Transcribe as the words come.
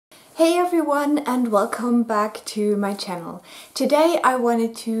Hey everyone, and welcome back to my channel. Today I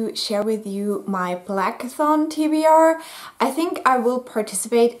wanted to share with you my Blackathon TBR. I think I will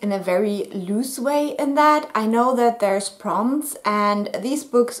participate in a very loose way in that. I know that there's prompts and these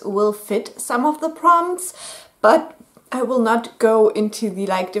books will fit some of the prompts, but I will not go into the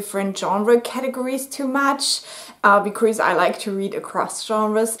different genre categories too much because I like to read across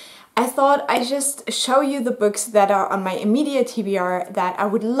genres. I thought I'd just show you the books that are on my immediate TBR that I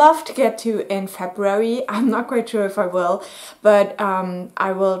would love to get to in February. I'm not quite sure if I will, but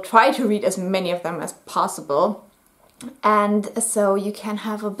I will try to read as many of them as possible. And so you can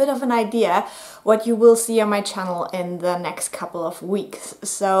have a bit of an idea what you will see on my channel in the next couple of weeks.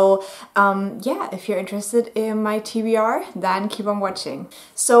 So yeah, if you're interested in my TBR, then keep on watching.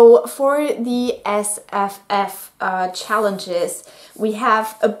 So for the SFF challenges, we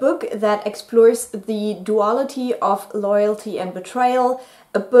have a book that explores the duality of loyalty and betrayal,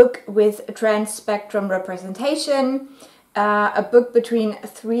 a book with trans-spectrum representation, a book between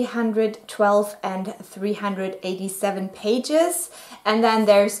 312 and 387 pages, and then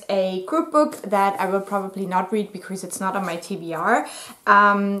there's a group book that I will probably not read because it's not on my TBR,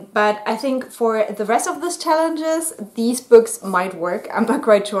 but I think for the rest of these challenges these books might work. I'm not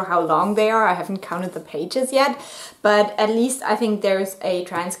quite sure how long they are, I haven't counted the pages yet, but at least I think there's a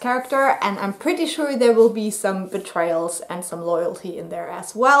trans character and I'm pretty sure there will be some betrayals and some loyalty in there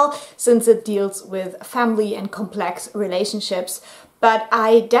as well, since it deals with family and complex relationships. But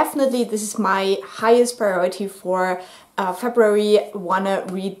I definitely, this is my highest priority for February, wanna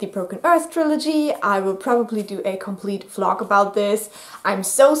read the Broken Earth trilogy. I will probably do a complete vlog about this. I'm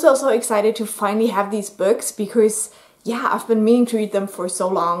so excited to finally have these books because yeah, I've been meaning to read them for so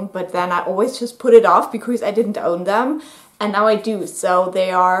long, but then I always just put it off because I didn't own them, and now I do, so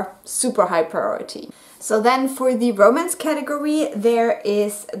they are super high priority. So then for the romance category, there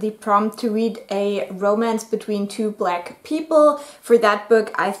is the prompt to read a romance between two black people. For that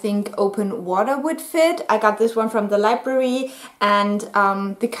book, I think Open Water would fit. I got this one from the library, and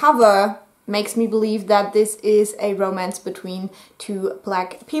the cover makes me believe that this is a romance between two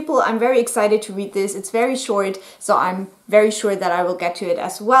black people. I'm very excited to read this. It's very short, so I'm very sure that I will get to it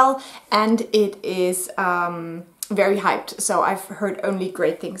as well. And it is very hyped, so I've heard only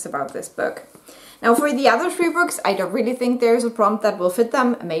great things about this book. Now for the other three books, I don't really think there's a prompt that will fit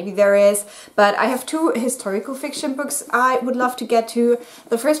them. Maybe there is, but I have two historical fiction books I would love to get to.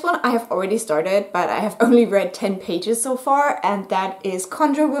 The first one I have already started, but I have only read 10 pages so far, and that is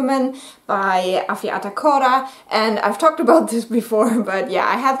Conjure Women by Afiata Kora. And I've talked about this before, but yeah,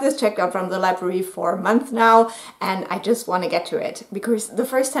 I have this checked out from the library for a month now, and I just want to get to it because the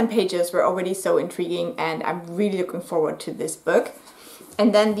first 10 pages were already so intriguing, and I'm really looking forward to this book.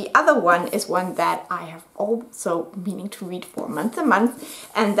 And then the other one is one that I have also meaning to read for month,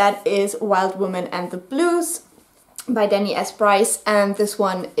 and that is Wild Woman and the Blues by Danny S. Bryce. And this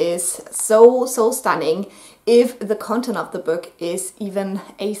one is so stunning. If the content of the book is even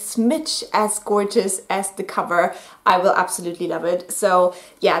a smidge as gorgeous as the cover, I will absolutely love it. So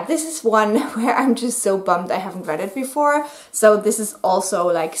yeah, this is one where I'm just so bummed I haven't read it before. So this is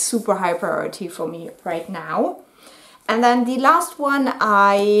also like super high priority for me right now. And then the last one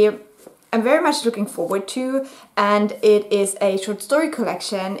I am very much looking forward to, and it is a short story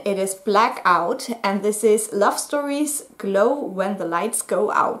collection. It is Blackout, and this is Love Stories Glow When the Lights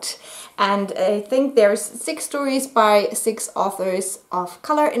Go Out. And I think there's 6 stories by 6 authors of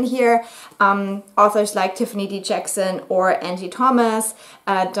color in here. Authors like Tiffany D. Jackson or Angie Thomas,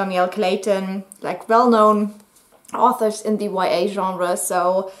 Danielle Clayton, like well-known authors in the YA genre.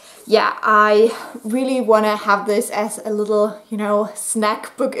 So yeah, I really want to have this as a little, you know,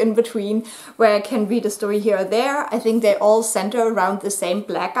 snack book in between where I can read a story here or there. I think they all center around the same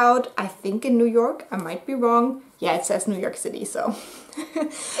blackout, I think in New York. I might be wrong. Yeah, it says New York City, so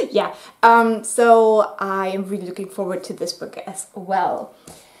yeah. So I am really looking forward to this book as well.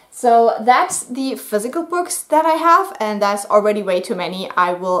 So that's the physical books that I have, and that's already way too many.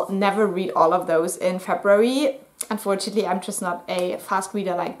 I will never read all of those in February. Unfortunately, I'm just not a fast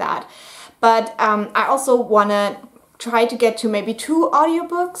reader like that. But I also want to try to get to maybe 2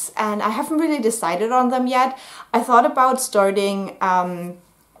 audiobooks, and I haven't really decided on them yet. I thought about starting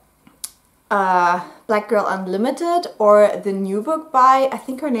Black Girl Unlimited or the new book by, I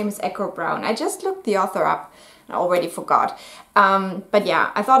think her name is Echo Brown. I just looked the author up. I already forgot. But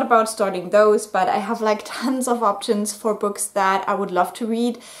yeah, I thought about starting those, but I have like tons of options for books that I would love to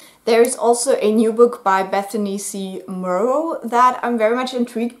read. There's also a new book by Bethany C. Murrow that I'm very much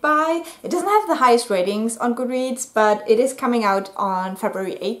intrigued by. It doesn't have the highest ratings on Goodreads, but it is coming out on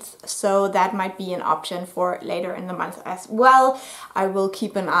February 8th, so that might be an option for later in the month as well. I will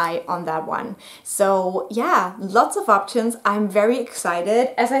keep an eye on that one. So yeah, lots of options. I'm very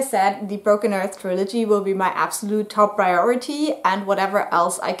excited. As I said, the Broken Earth trilogy will be my absolute top priority, and whatever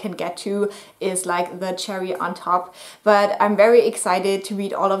else I can get to is like the cherry on top. But I'm very excited to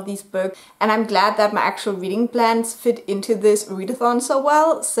read all of these books, and I'm glad that my actual reading plans fit into this readathon so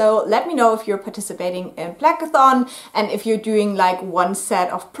well. So let me know if you're participating in Blackathon and if you're doing like one set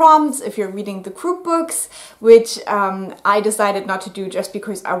of prompts, if you're reading the group books, which I decided not to do just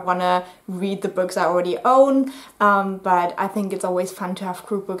because I want to read the books I already own, but I think it's always fun to have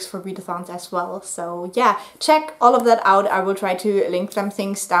group books for readathons as well. So yeah, check all of that out. I will try to link some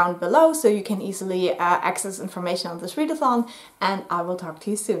things down below so you can easily access information on this readathon, and I will talk to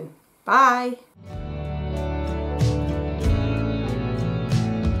you soon. Bye!